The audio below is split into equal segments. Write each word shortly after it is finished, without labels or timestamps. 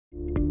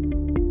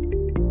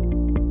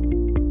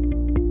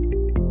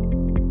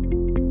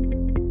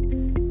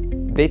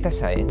Data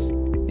science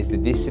is the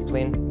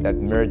discipline that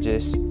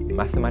merges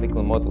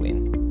mathematical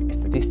modeling,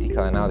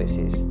 statistical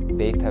analysis,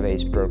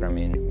 database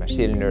programming,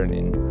 machine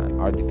learning,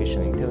 and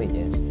artificial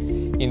intelligence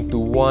into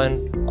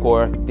one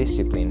core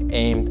discipline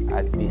aimed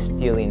at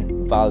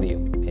distilling value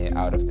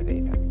out of the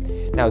data.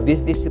 Now,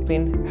 this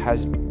discipline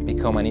has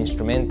become an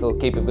instrumental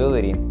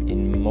capability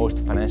in most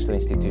financial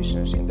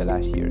institutions in the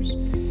last years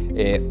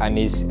and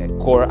is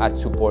core at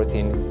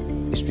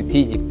supporting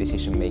strategic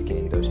decision-making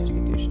in those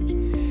institutions.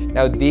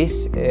 Now,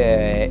 this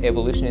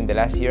evolution in the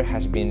last year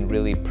has been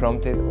really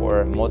prompted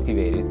or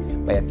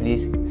motivated by at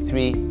least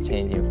three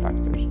changing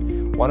factors.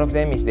 One of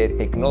them is the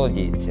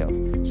technology itself.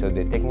 So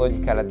the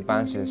technological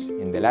advances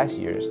in the last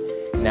years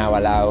now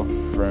allow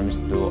firms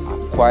to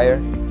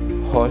acquire,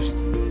 host,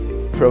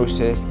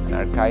 process, and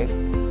archive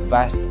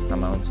vast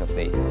amounts of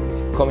data,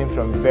 coming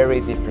from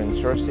very different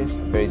sources,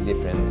 very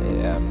different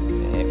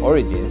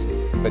origins,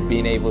 but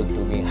being able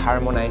to be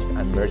harmonized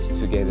and merged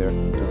together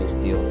to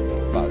distill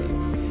value.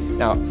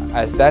 Now,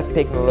 as that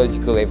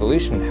technological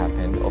evolution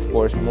happened, of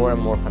course, more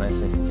and more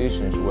financial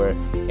institutions were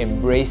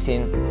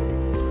embracing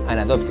and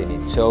adopting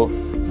it. So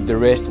the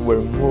rest were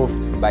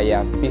moved by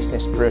a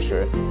business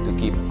pressure to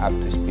keep up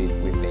to speed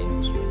with the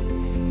industry.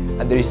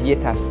 And there is yet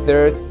a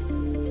third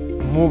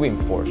moving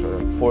force or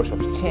force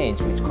of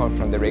change which comes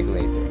from the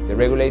regulator. The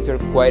regulator,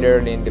 quite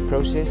early in the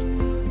process,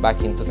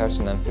 back in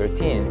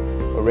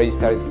 2013, already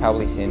started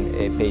publishing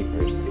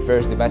papers.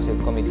 First, the Basel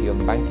Committee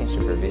on Banking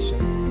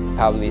Supervision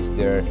published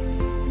their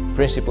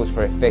principles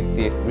for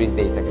effective risk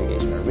data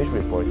aggregation and risk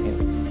reporting,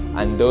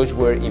 and those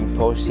were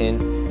imposing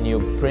new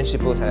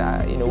principles,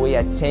 in a way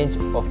a change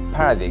of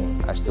paradigm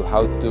as to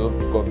how to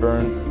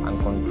govern and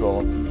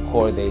control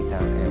core data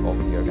of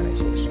the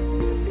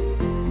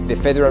organization. The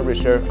Federal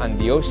Reserve and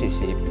the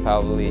OCC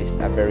published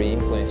a very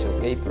influential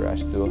paper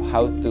as to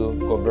how to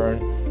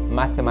govern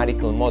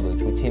mathematical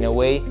models, which in a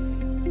way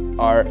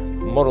are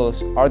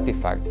models,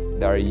 artifacts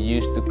that are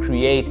used to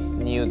create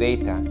new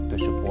data to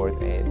support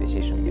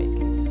decision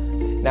making.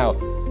 Now,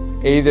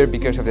 either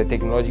because of the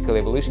technological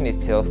evolution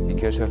itself,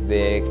 because of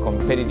the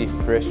competitive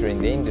pressure in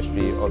the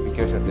industry, or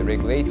because of the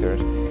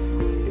regulators,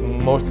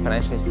 most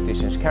financial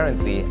institutions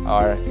currently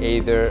are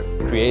either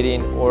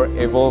creating or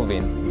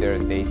evolving their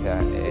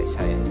data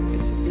science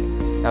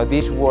discipline. Now,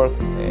 this work,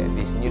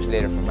 this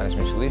newsletter from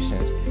Management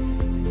Solutions,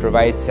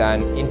 provides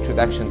an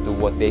introduction to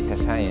what data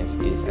science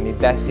is, and it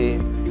does it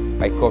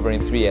by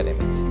covering three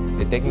elements: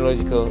 the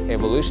technological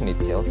evolution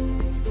itself,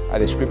 a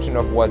description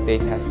of what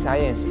data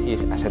science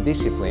is as a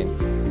discipline,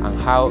 and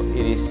how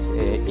it is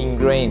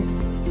ingrained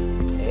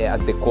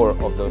at the core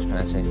of those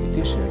financial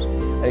institutions.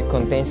 And it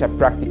contains a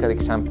practical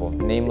example,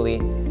 namely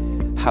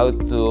how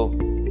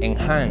to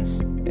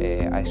enhance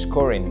a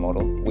scoring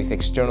model with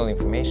external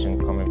information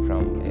coming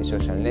from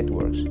social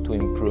networks to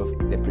improve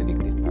the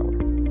predictive power.